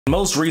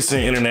Most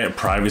recent internet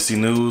privacy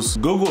news,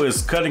 Google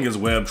is cutting its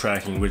web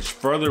tracking, which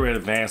further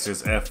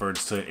advances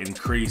efforts to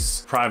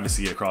increase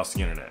privacy across the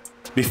internet.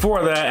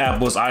 Before that,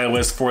 Apple's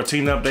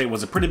iOS14 update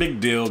was a pretty big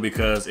deal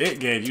because it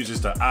gave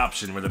users the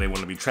option whether they want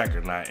to be tracked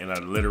or not in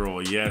a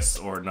literal yes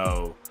or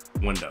no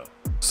window.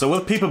 So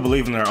with people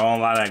believing their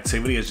online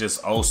activity is just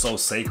oh so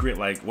sacred,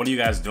 like what are you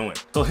guys doing?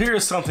 So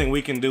here's something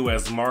we can do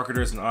as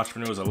marketers and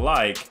entrepreneurs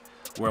alike,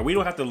 where we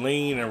don't have to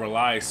lean and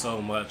rely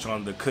so much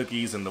on the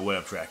cookies and the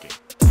web tracking.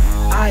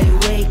 I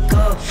wake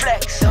up,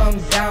 flex, thumb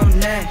down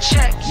that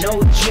check, no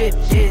drip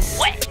this,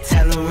 wet.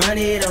 Tell them run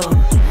it up,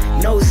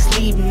 no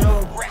sleep,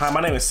 no rest. Hi,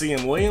 my name is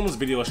CM Williams,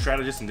 video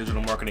strategist and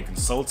digital marketing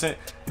consultant,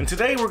 and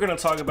today we're going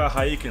to talk about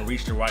how you can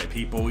reach the right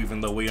people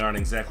even though we aren't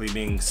exactly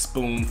being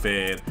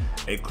spoon-fed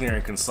a clear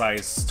and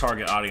concise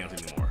target audience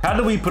anymore. How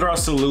do we put our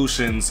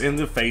solutions in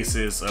the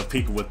faces of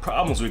people with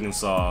problems we can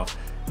solve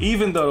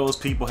even though those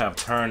people have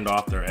turned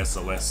off their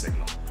SOS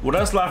signal? Well,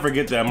 let's not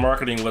forget that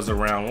marketing was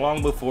around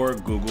long before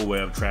Google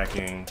web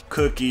tracking,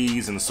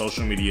 cookies, and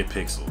social media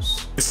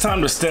pixels. It's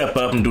time to step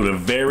up and do the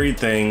very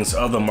things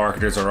other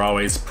marketers are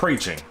always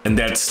preaching, and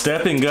that's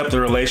stepping up the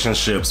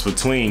relationships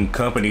between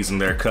companies and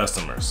their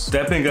customers.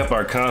 Stepping up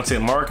our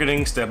content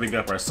marketing, stepping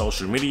up our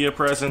social media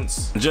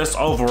presence, and just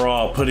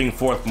overall putting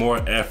forth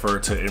more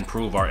effort to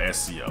improve our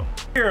SEO.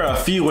 Here are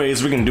a few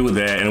ways we can do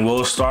that, and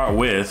we'll start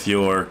with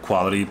your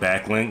quality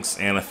backlinks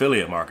and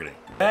affiliate marketing.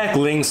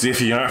 Backlinks,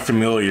 if you aren't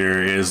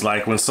familiar, is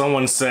like when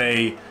someone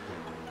say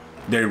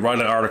they write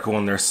an article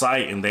on their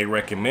site and they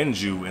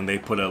recommend you and they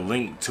put a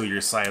link to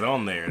your site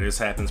on there. This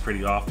happens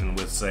pretty often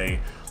with, say,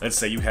 let's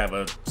say you have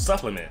a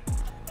supplement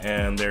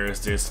and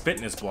there's this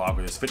fitness blog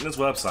or this fitness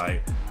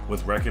website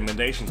with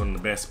recommendations on the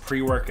best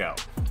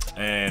pre-workout.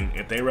 And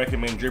if they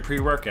recommend your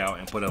pre-workout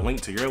and put a link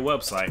to your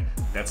website,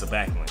 that's a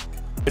backlink.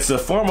 It's a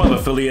form of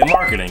affiliate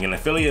marketing, and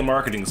affiliate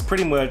marketing is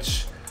pretty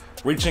much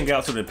reaching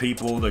out to the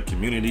people, the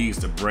communities,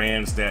 the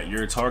brands that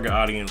your target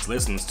audience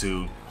listens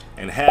to,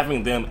 and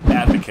having them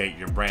advocate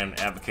your brand,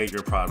 advocate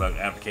your product,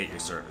 advocate your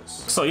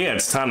service. So yeah,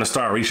 it's time to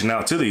start reaching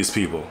out to these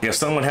people. If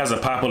someone has a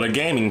popular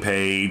gaming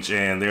page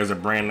and there's a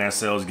brand that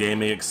sells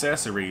gaming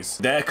accessories,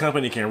 that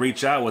company can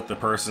reach out with the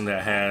person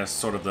that has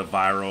sort of the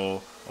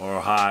viral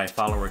or high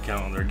follower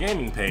count on their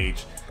gaming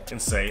page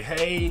and say,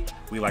 hey,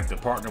 we like to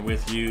partner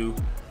with you.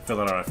 Fill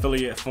out our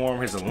affiliate form.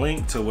 Here's a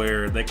link to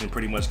where they can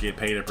pretty much get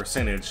paid a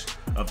percentage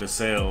of the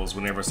sales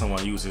whenever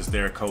someone uses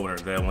their code or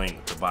their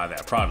link to buy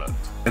that product.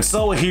 And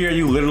so here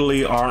you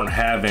literally aren't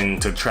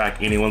having to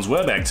track anyone's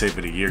web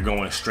activity. You're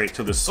going straight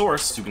to the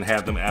source. You can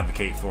have them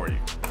advocate for you.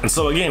 And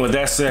so again, with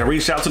that said,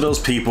 reach out to those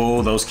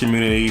people, those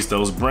communities,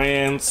 those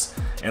brands,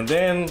 and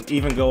then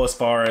even go as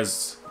far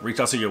as reach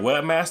out to your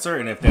webmaster,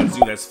 and if that's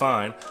you, that's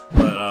fine.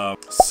 But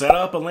set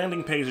up a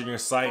landing page on your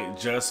site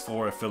just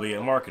for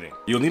affiliate marketing.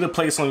 You'll need a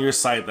place on your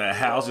site that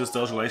houses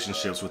those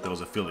relationships with those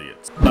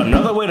affiliates.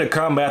 Another way to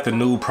combat the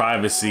new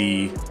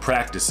privacy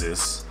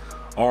practices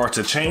are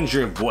to change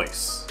your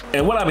voice.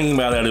 And what I mean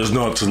by that is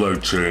not to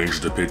like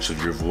change the pitch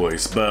of your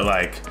voice, but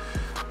like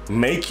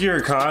make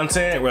your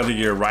content, whether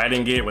you're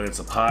writing it, whether it's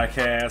a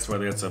podcast,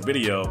 whether it's a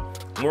video,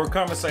 more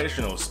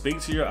conversational. Speak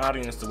to your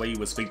audience the way you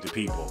would speak to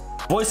people.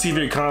 Voice of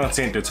your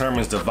content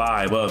determines the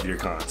vibe of your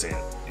content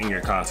in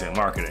your content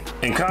marketing.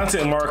 And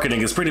content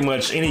marketing is pretty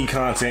much any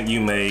content you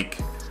make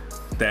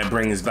that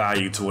brings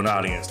value to an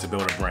audience to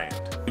build a brand.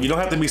 You don't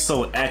have to be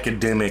so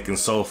academic and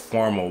so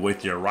formal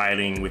with your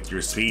writing, with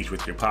your speech,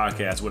 with your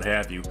podcast, what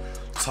have you.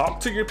 Talk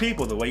to your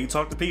people the way you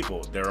talk to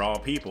people. They're all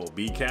people.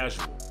 Be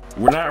casual.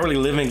 We're not really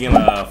living in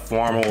a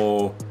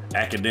formal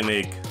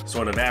academic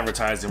sort of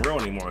advertising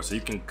world anymore, so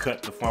you can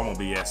cut the formal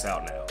BS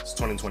out now. It's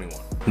 2021.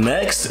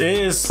 Next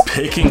is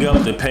picking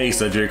up the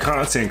pace of your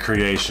content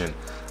creation.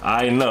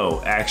 I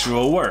know,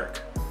 actual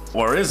work.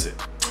 Or is it?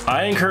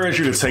 I encourage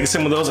you to take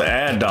some of those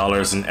ad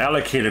dollars and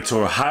allocate it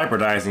toward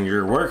hybridizing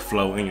your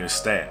workflow and your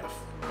staff.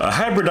 A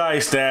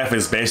hybridized staff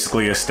is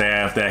basically a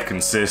staff that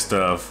consists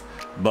of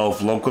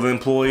both local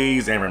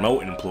employees and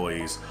remote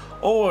employees,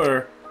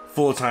 or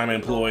full-time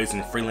employees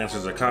and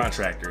freelancers or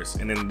contractors,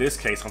 and in this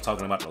case I'm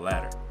talking about the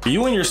latter.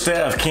 You and your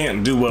staff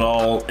can't do it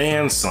all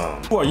and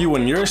some, or you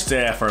and your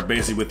staff are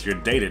busy with your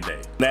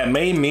day-to-day. That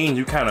may mean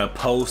you kind of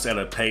post at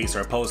a pace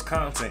or post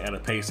content at a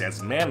pace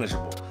that's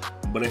manageable,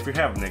 but if you're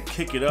having to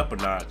kick it up a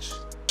notch,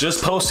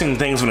 just posting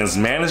things when it's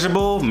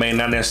manageable may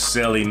not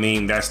necessarily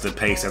mean that's the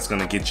pace that's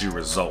going to get you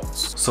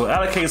results. So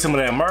allocate some of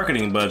that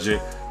marketing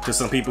budget to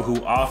some people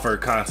who offer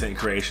content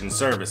creation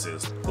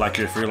services, like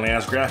your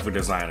freelance graphic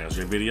designers,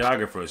 your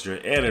videographers, your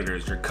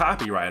editors, your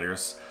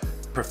copywriters,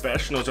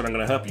 professionals that are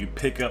going to help you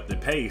pick up the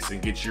pace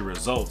and get you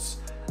results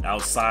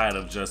outside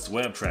of just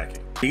web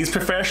tracking. These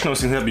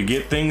professionals can help you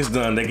get things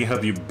done. They can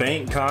help you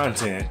bank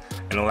content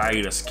and allow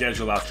you to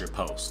schedule out your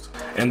post.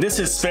 And this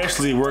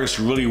especially works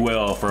really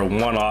well for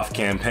one-off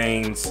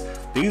campaigns.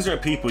 These are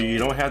people you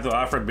don't have to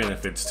offer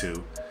benefits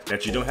to,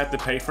 that you don't have to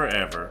pay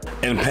forever,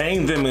 and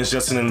paying them is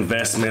just an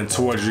investment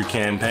towards your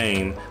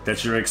campaign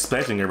that you're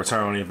expecting a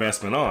return on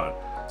investment on.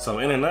 So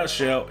in a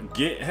nutshell,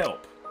 get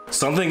help.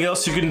 Something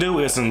else you can do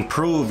is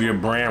improve your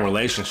brand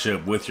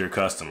relationship with your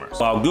customers.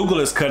 While Google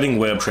is cutting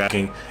web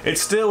tracking, it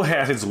still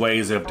has its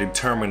ways of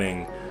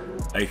determining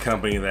a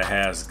company that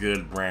has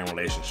good brand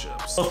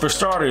relationships. So for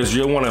starters,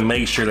 you'll want to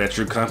make sure that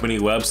your company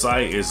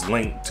website is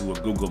linked to a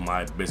Google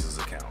My Business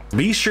account.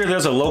 Be sure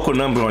there's a local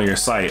number on your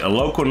site, a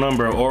local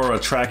number or a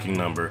tracking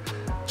number.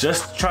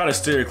 Just try to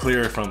steer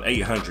clear from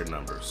 800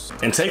 numbers.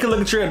 And take a look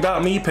at your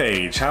About Me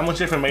page. How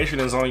much information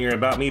is on your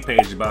About Me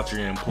page about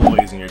your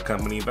employees and your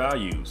company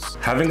values?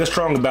 Having a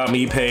strong About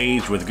Me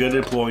page with good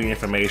employee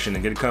information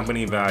and good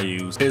company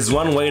values is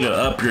one way to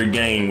up your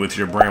game with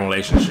your brand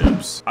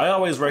relationships. I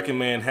always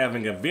recommend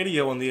having a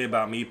video on the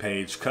About Me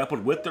page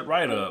coupled with the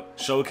write-up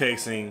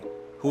showcasing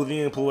who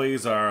the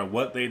employees are,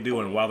 what they do,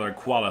 and why they're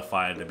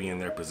qualified to be in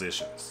their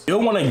positions.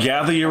 You'll want to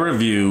gather your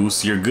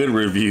reviews, your good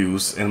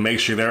reviews, and make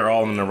sure they're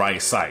all in the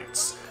right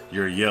sites.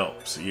 Your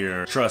Yelps,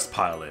 your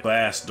Trustpilot,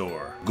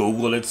 Glassdoor,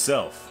 Google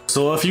itself.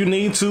 So if you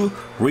need to,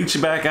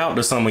 reach back out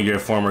to some of your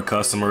former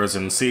customers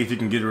and see if you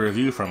can get a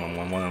review from them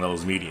on one of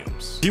those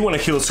mediums. If you want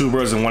to kill two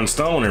birds in one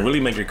stone and really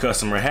make your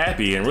customer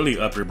happy and really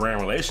up your brand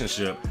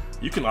relationship,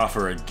 you can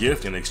offer a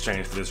gift in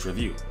exchange for this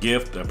review.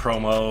 Gift, a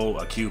promo,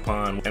 a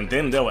coupon, and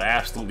then they'll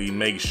absolutely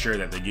make sure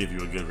that they give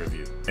you a good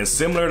review. And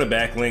similar to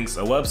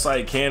backlinks, a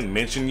website can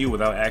mention you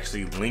without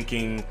actually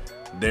linking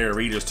their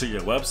readers to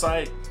your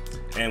website.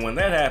 And when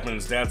that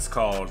happens, that's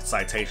called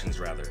citations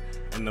rather.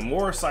 And the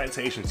more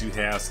citations you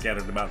have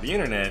scattered about the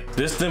internet,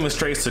 this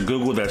demonstrates to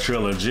Google that you're a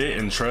legit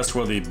and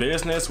trustworthy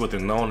business with a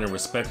known and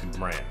respected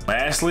brand.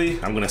 Lastly,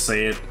 I'm gonna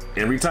say it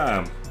every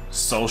time,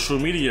 social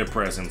media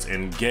presence.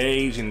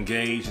 Engage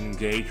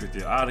with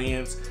your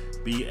audience.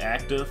 Be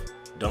active.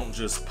 Don't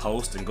just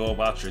post and go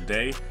about your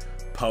day.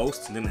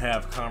 Post and then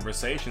have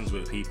conversations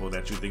with people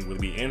that you think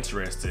would be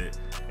interested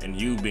in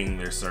you being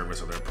their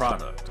service or their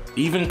product.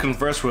 Even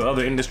converse with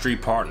other industry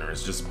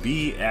partners. Just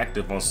be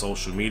active on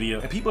social media.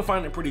 And people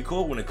find it pretty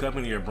cool when a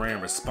company or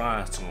brand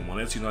responds to them, when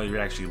it lets you know you're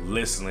actually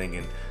listening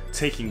and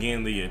taking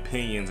in the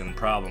opinions and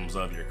problems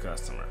of your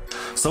customer.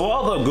 So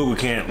although Google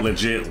can't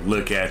legit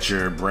look at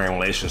your brand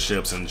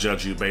relationships and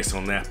judge you based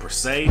on that per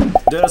se,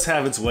 it does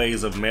have its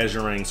ways of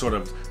measuring sort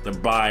of the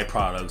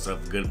byproducts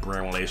of good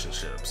brand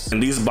relationships.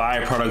 And these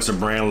byproducts of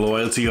brand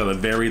loyalty are the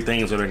very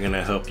things that are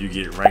gonna help you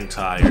get ranked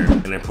higher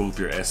and improve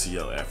your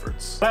SEO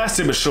efforts.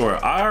 Lastly but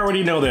sure, I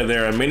already know that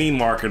there are many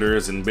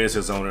marketers and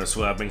business owners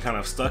who have been kind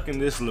of stuck in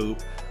this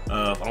loop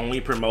of only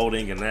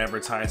promoting and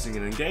advertising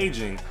and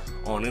engaging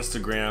on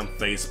Instagram,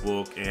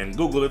 Facebook, and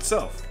Google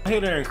itself. I'm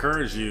here to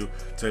encourage you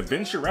to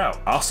venture out.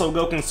 Also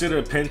go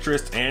consider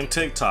Pinterest and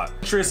TikTok.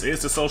 Pinterest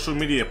is the social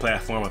media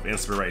platform of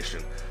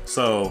inspiration.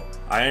 So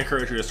I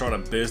encourage you to start a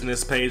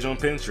business page on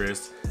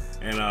Pinterest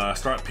and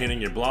start pinning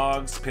your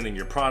blogs, pinning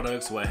your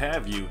products, what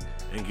have you,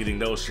 and getting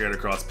those shared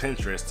across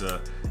Pinterest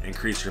to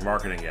increase your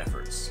marketing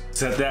efforts.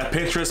 Set that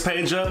Pinterest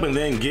page up and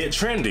then get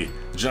trendy.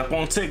 Jump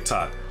on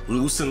TikTok.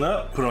 Loosen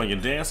up, put on your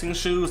dancing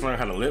shoes, learn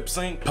how to lip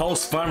sync,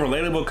 post fun,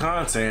 relatable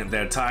content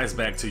that ties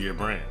back to your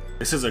brand.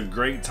 This is a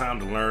great time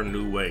to learn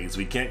new ways.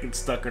 We can't get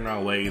stuck in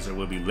our ways or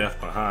we'll be left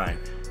behind.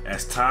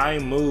 As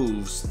time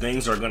moves,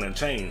 things are gonna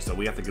change, so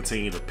we have to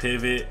continue to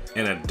pivot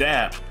and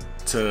adapt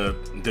to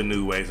the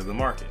new ways of the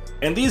market.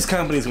 And these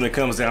companies, when it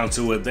comes down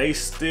to it, they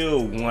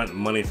still want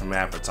money from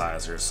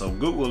advertisers. So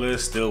Google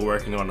is still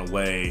working on a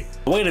way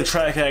to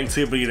track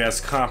activity that's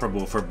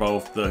comparable for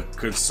both the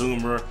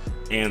consumer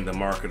and the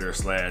marketer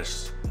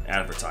 /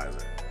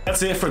 advertiser.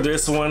 That's it for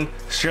this one.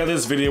 Share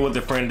this video with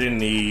a friend in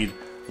need,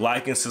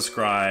 like and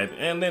subscribe,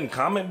 and then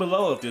comment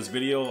below if this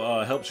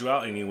video helps you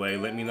out anyway.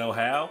 Let me know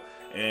how.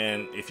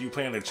 And if you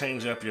plan to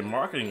change up your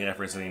marketing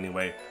efforts in any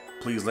way,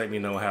 please let me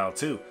know how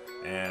too.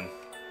 And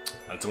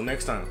until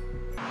next time.